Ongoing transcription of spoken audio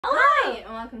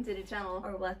and welcome to the channel.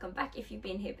 Or welcome back if you've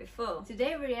been here before.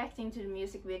 Today we're reacting to the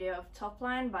music video of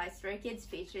Topline by StrayKids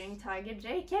featuring Tiger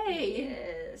JK.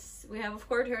 Yes, we have of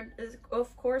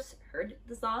course heard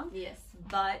the song. Yes.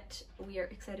 But we are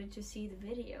excited to see the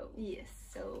video. Yes.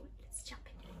 So let's jump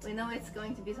into it. We know it's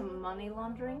going to be some money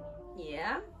laundering.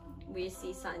 Yeah, we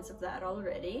see signs of that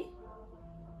already.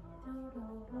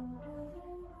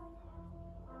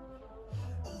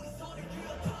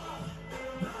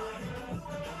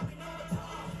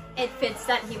 It fits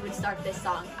that he would start this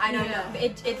song. I don't know.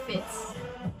 It fits.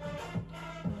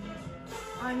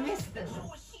 I missed it.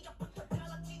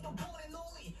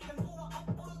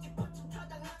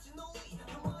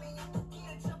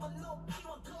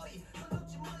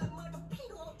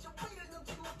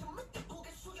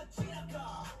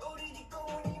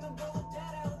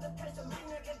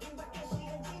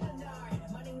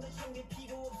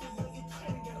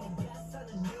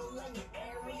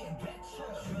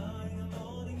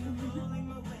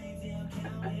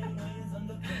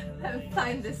 I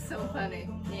find this so funny.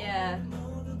 Yeah.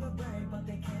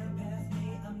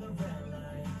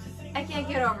 I can't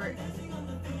get over it.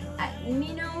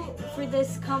 Mino for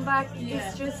this comeback,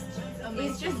 he's just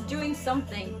doing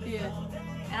something. Yeah.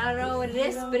 And I don't know what it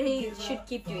is, but he should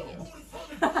keep doing it.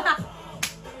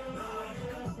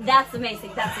 That's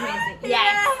amazing. That's amazing.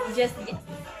 Yes. Just yes.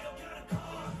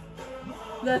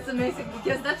 That's amazing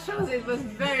because that shows it was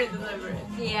very deliberate.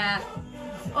 Yeah.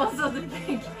 Also the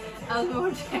big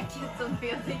Elmo jacket on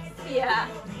Felix. Yeah.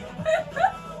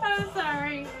 I'm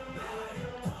sorry.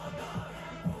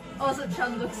 Also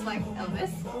Chan looks like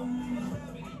Elvis.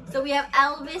 So we have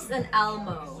Elvis and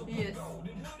Elmo. Yes.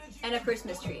 And a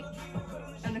Christmas tree.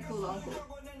 And a cool uncle.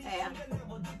 Yeah.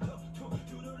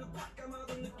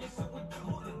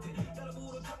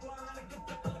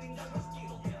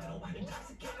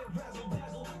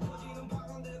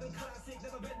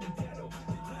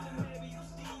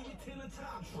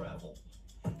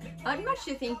 How much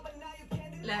do you think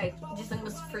like Jisung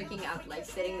was freaking out, like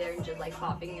sitting there and just like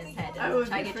popping his head and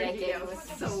Tiger JK was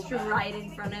so right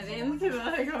in front of him?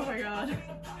 Like, oh my god.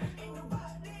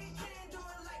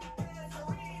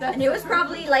 And he was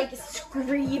probably like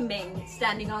screaming,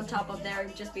 standing on top of there,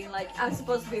 just being like, I'm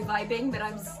supposed to be vibing, but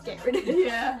I'm scared.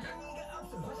 Yeah.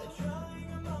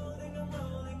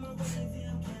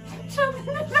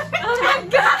 Oh my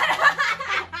god!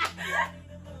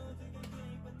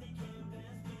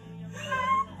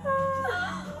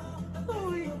 Oh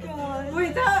my god.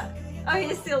 Wait, that. Oh,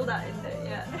 he's still not in there,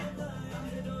 yeah.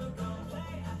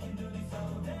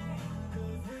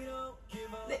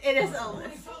 It is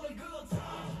Elvis.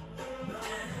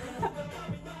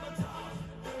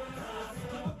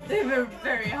 They were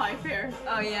very hype here.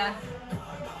 Oh yeah.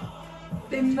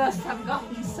 They must have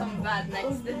gotten some bad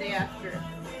nights the day after.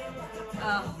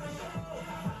 Oh.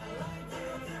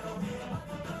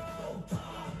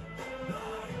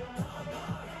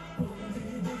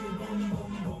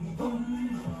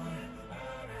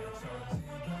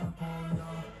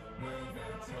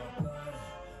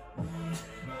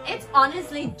 It's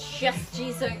honestly just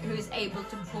Jisung who's able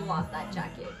to pull off that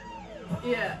jacket.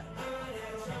 Yeah.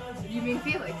 You mean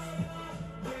Felix?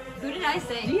 Who did I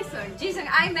say? Jisung. Jisung.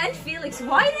 I meant Felix.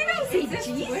 Why did I say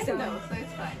Jisung? No, so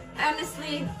it's fine.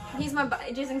 Honestly,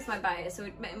 Jisung's my bias, so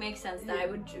it makes sense that I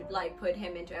would like put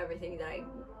him into everything that I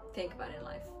think about in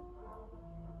life.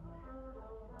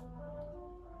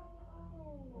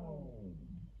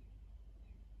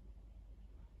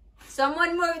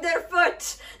 Someone move their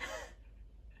foot!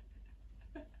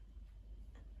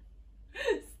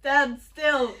 Stand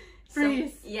still!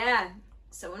 Freeze! Yeah.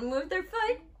 Someone move their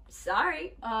foot.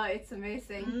 Sorry. Oh, it's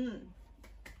amazing.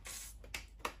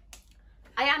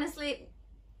 I honestly,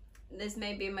 this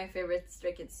may be my favorite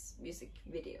StrayKids music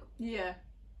video. Yeah.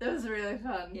 That was really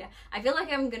fun. Yeah. I feel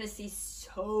like I'm gonna see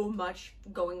so much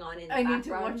going on in the background. I need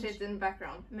to watch it in the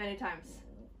background many times.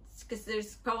 Because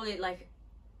there's probably like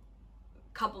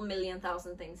couple million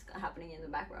thousand things happening in the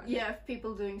background. Yeah,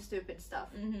 people doing stupid stuff.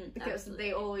 Because absolutely.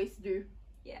 they always do.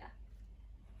 Yeah.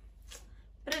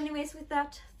 But anyways, with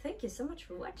that, thank you so much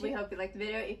for watching. We hope you liked the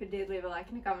video. If you did, leave a like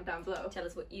and a comment down below. Tell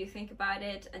us what you think about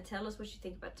it, and tell us what you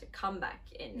think about the comeback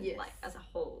in like as a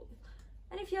whole.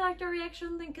 And if you liked our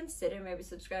reaction, then consider maybe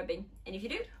subscribing. And if you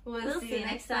do, we'll see you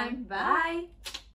next time. Bye!